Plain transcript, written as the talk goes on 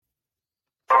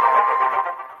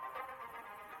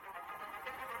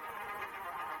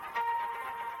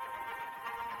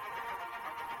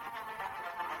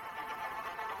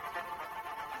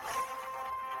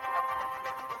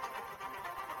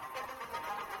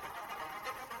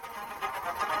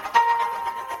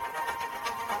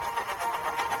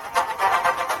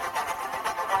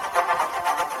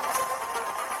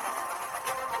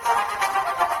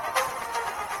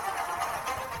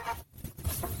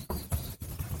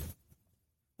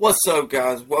What's up,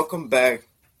 guys? Welcome back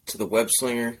to the Web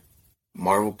Slinger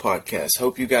Marvel Podcast.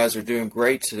 Hope you guys are doing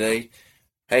great today.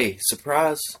 Hey,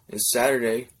 surprise, it's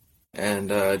Saturday, and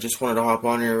just wanted to hop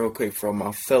on here real quick for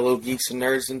my fellow geeks and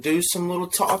nerds and do some little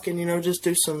talking, just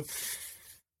do some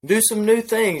new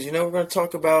things. We're going to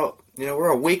talk about, we're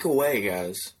a week away,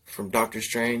 guys, from Doctor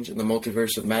Strange and the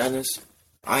Multiverse of Madness.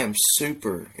 I am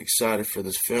super excited for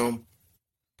this film.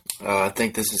 I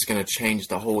think this is going to change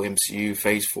the whole MCU.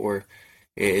 Phase 4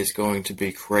 is going to be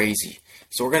crazy.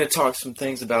 So we're going to talk some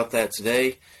things about that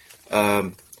today.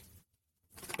 But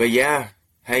yeah,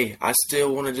 hey, I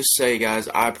still want to just say, guys,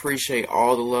 I appreciate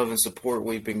all the love and support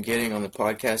we've been getting on the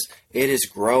podcast. It is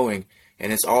growing,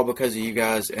 and it's all because of you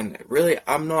guys. And really,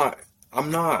 I'm not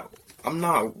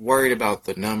worried about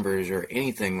the numbers or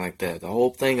anything like that. The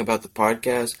whole thing about the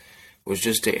podcast was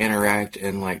just to interact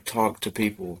and talk to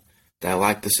people that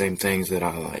like the same things that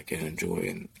I like and enjoy,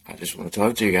 and I just want to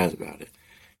talk to you guys about it.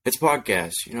 It's a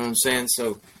podcast, you know what I'm saying?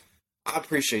 So I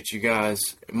appreciate you guys.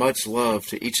 Much love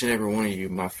to each and every one of you,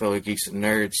 my fellow geeks and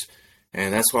nerds,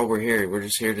 and that's why we're here. We're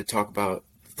just here to talk about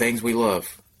things we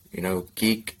love,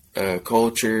 geek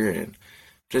culture, and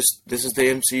just this is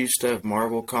the MCU stuff,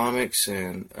 Marvel comics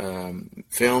and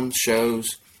films,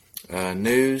 shows,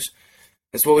 news.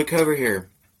 That's what we cover here.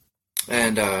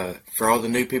 And for all the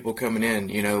new people coming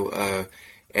in,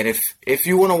 and if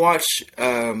you want to watch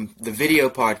the video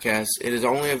podcast, it is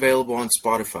only available on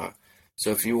Spotify.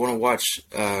 So if you want to watch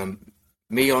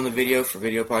me on the video for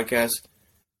video podcast,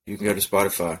 you can go to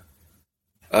Spotify.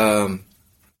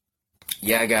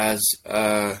 Yeah, guys.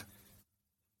 And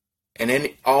then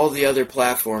all the other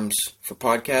platforms for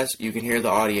podcasts, you can hear the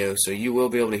audio. So you will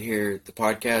be able to hear the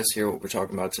podcast, hear what we're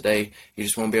talking about today. You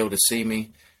just won't be able to see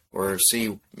me or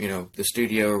see, the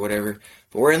studio or whatever.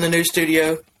 But we're in the new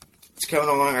studio. It's coming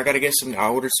along. I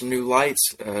ordered some new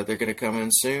lights. They're going to come in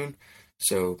soon.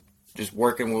 So just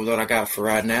working with what I got for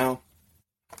right now.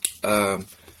 But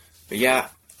yeah,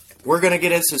 we're going to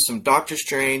get into some Doctor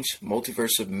Strange,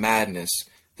 Multiverse of Madness.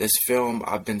 This film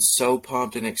I've been so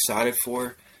pumped and excited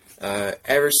for.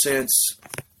 Ever since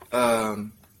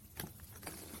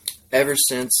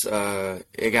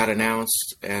it got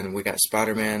announced and we got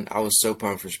Spider-Man, I was so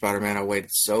pumped for Spider-Man. I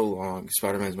waited so long.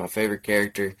 Spider-Man's my favorite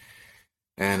character.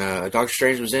 And Doctor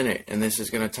Strange was in it. And this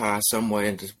is going to tie somewhat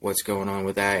into what's going on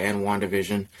with that and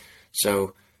WandaVision.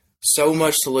 So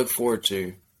much to look forward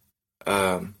to.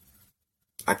 I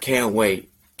can't wait.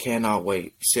 Cannot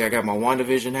wait. See, I got my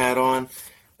WandaVision hat on.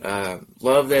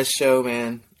 Love that show,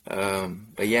 man.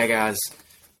 But yeah, guys.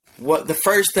 The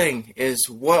first thing is,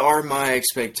 what are my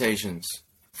expectations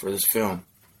for this film?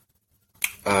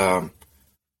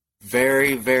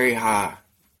 Very, very high.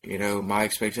 My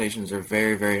expectations are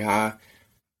very, very high.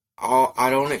 I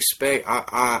don't expect.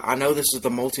 I know this is the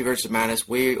Multiverse of Madness.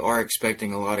 We are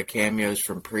expecting a lot of cameos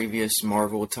from previous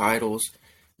Marvel titles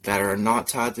that are not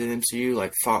tied to the MCU,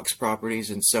 like Fox properties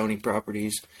and Sony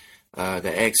properties,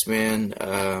 the X-Men,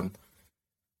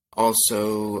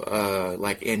 also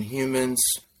like Inhumans.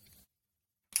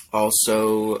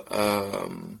 Also,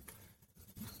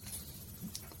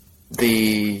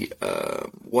 the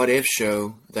What If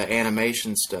show, the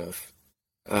animation stuff,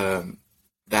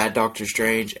 that Doctor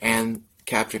Strange and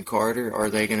Captain Carter, are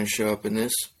they going to show up in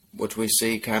this? Which we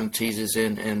see kind of teases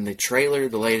in the trailer,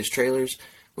 the latest trailers,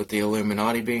 with the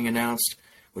Illuminati being announced,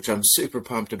 which I'm super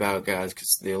pumped about, guys,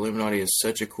 because the Illuminati is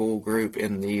such a cool group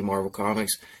in the Marvel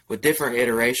Comics with different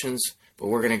iterations, but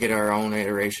we're going to get our own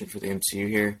iteration for the MCU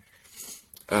here.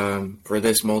 For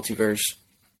this multiverse.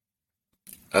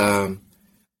 But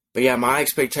yeah, my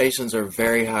expectations are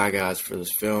very high, guys, for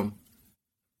this film.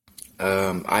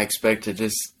 I expect to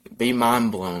just be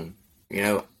mind blown.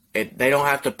 They don't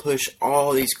have to push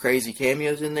all these crazy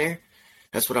cameos in there.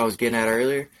 That's what I was getting at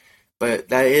earlier. But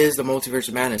that is the Multiverse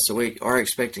of Madness, so we are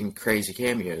expecting crazy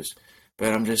cameos.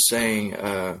 But I'm just saying,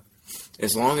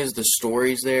 as long as the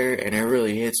story's there and it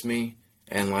really hits me,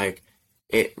 and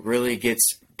it really gets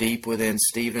deep within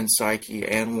Steven's psyche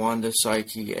and Wanda's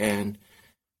psyche, and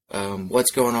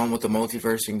what's going on with the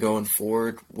multiverse and going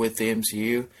forward with the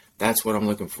MCU, that's what I'm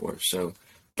looking for. So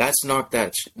that's to knock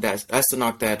that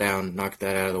down, knock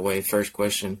that out of the way. First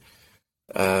question,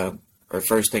 or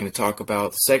first thing to talk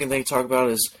about. The second thing to talk about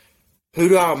is, who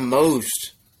do I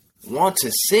most want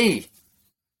to see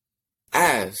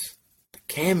as the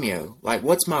cameo?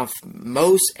 What's my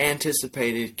most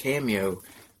anticipated cameo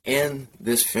in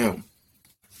this film?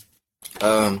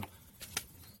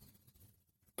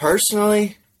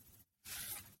 Personally,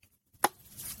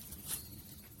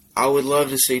 I would love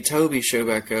to see Toby show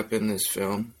back up in this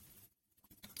film,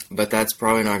 but that's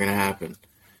probably not going to happen.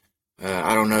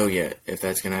 I don't know yet if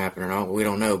that's going to happen or not. We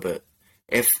don't know, but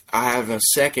if I have a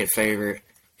second favorite,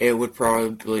 it would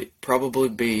probably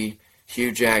be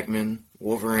Hugh Jackman,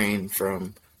 Wolverine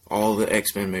from all the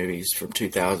X-Men movies from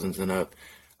 2000s and up.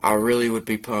 I really would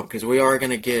be pumped because we are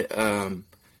gonna get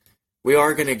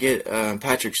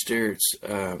Patrick Stewart's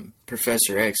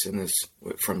Professor X in this,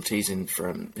 from teasing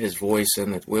from his voice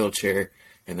in the wheelchair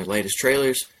in the latest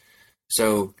trailers.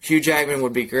 So Hugh Jackman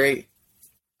would be great.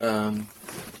 I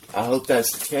hope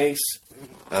that's the case.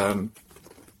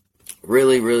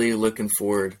 Really, really looking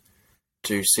forward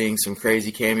to seeing some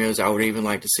crazy cameos. I would even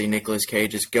like to see Nicolas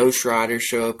Cage's Ghost Rider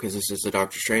show up because this is a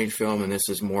Doctor Strange film and this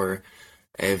is more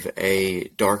of a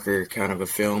darker kind of a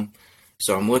film.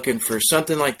 So I'm looking for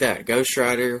something like that. Ghost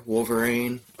Rider,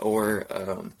 Wolverine, or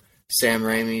Sam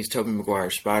Raimi's Tobey Maguire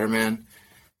Spider-Man.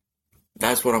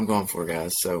 That's what I'm going for,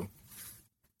 guys. So,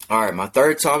 alright, my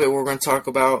third topic we're going to talk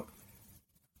about,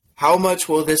 how much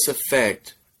will this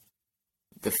affect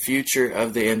the future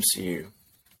of the MCU?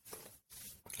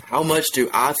 How much do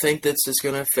I think this is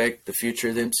going to affect the future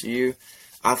of the MCU?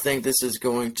 I think this is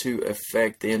going to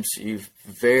affect the MCU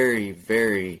very,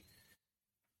 very,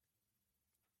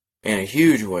 in a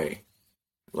huge way.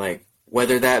 Like,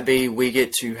 whether that be we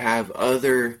get to have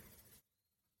other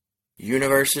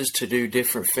universes to do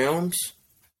different films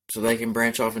so they can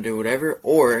branch off and do whatever,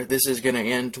 or this is going to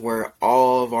end to where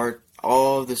all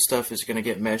of the stuff is going to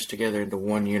get meshed together into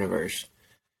one universe.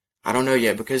 I don't know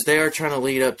yet, because they are trying to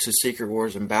lead up to Secret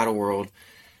Wars and Battle World,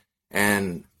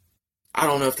 and I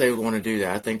don't know if they would want to do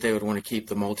that. I think they would want to keep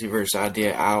the multiverse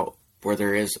idea out, where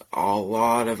there is a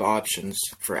lot of options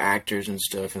for actors and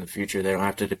stuff in the future. They don't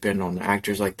have to depend on the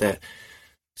actors like that.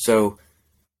 So,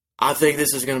 I think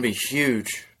this is going to be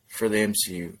huge for the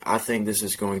MCU. I think this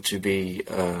is going to be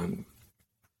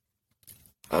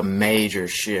a major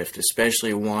shift,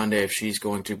 especially Wanda, if she's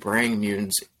going to bring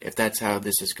mutants, if that's how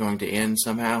this is going to end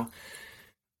somehow,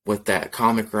 with that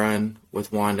comic run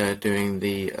with Wanda doing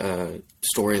the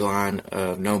storyline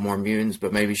of no more mutants,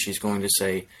 but maybe she's going to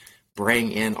say,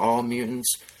 bring in all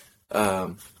mutants.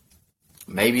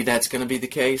 Maybe that's going to be the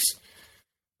case.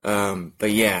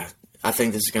 But yeah, I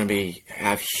think this is going to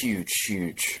have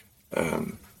huge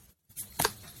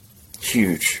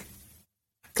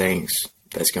things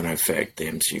that's going to affect the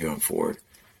MCU going forward.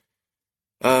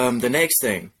 The next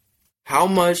thing, how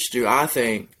much do I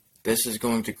think this is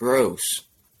going to gross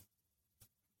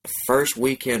the first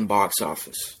weekend box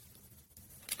office?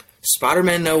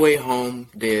 Spider-Man No Way Home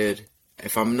did,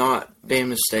 if I'm not being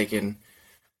mistaken,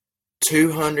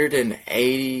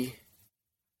 $280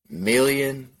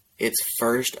 million its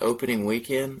first opening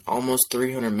weekend, almost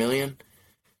 $300 million,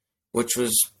 which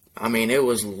was, I mean, it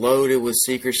was loaded with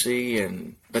secrecy,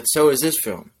 but so is this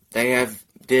film. They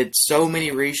did so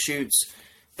many reshoots.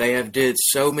 They did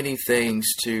so many things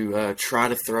to try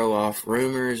to throw off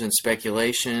rumors and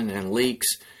speculation and leaks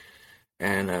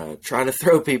and try to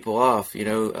throw people off. You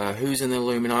know, who's in the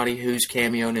Illuminati, who's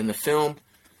cameoing in the film.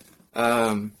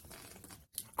 I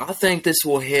think this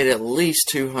will hit at least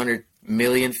 200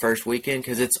 million first weekend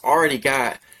because it's already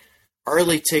got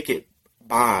early ticket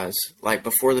buys, like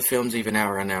before the film's even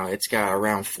out right now. It's got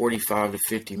around 45 to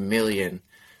 50 million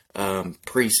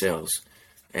pre-sales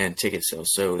and ticket sales.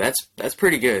 So that's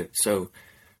pretty good. So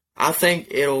I think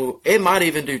it might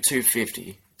even do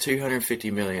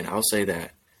 250 million. I'll say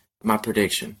that. My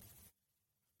prediction.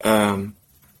 So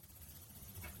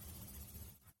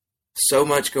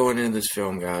much going into this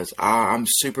film, guys. I'm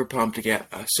super pumped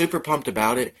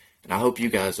about it, and I hope you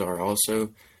guys are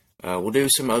also. We'll do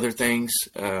some other things.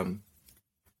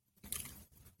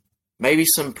 Maybe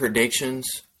some predictions.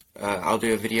 I'll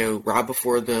do a video right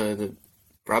before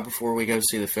right before we go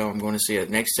see the film. I'm going to see it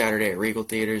next Saturday at Regal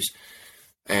Theaters,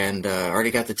 and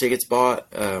already got the tickets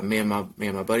bought. Me and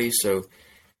my buddies. So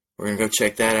we're gonna go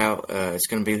check that out. It's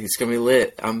gonna be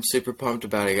lit. I'm super pumped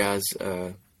about it, guys.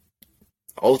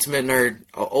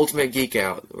 Ultimate geek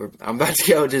out. I'm about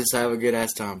to go just have a good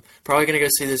ass time. Probably gonna go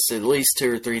see this at least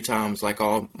 2 or 3 times, like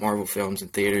all Marvel films in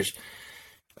theaters.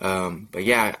 But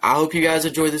yeah, I hope you guys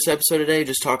enjoyed this episode today.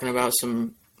 Just talking about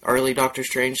some early Doctor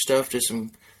Strange stuff, just some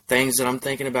things that I'm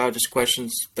thinking about, just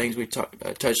questions, things we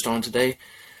touched on today.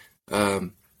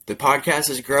 The podcast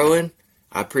is growing.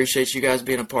 I appreciate you guys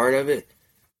being a part of it.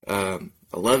 I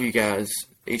love you guys.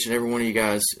 Each and every one of you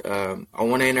guys. I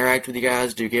want to interact with you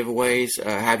guys, do giveaways,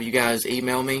 have you guys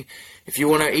email me. If you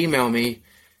want to email me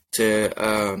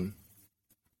to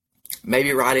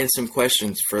maybe write in some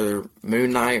questions for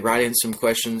Moon Knight, write in some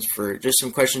questions for just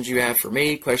some questions you have for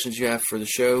me, questions you have for the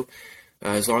show,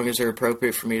 as long as they're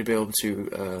appropriate for me to be able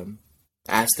to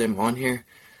ask them on here.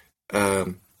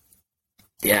 We'll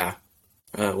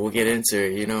get into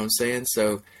it, you know what I'm saying?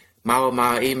 So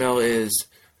my email is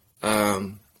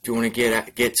If you want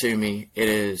to get to me, it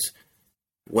is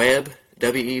Webb,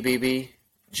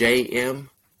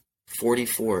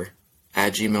 WEBBJM44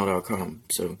 at gmail.com.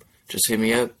 So just hit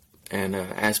me up and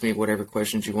ask me whatever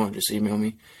questions you want. Just email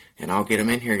me, and I'll get them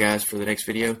in here, guys, for the next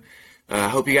video. I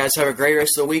hope you guys have a great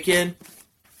rest of the weekend.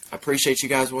 I appreciate you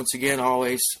guys once again,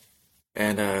 always.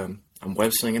 And I'm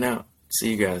web slinging out.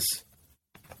 See you guys.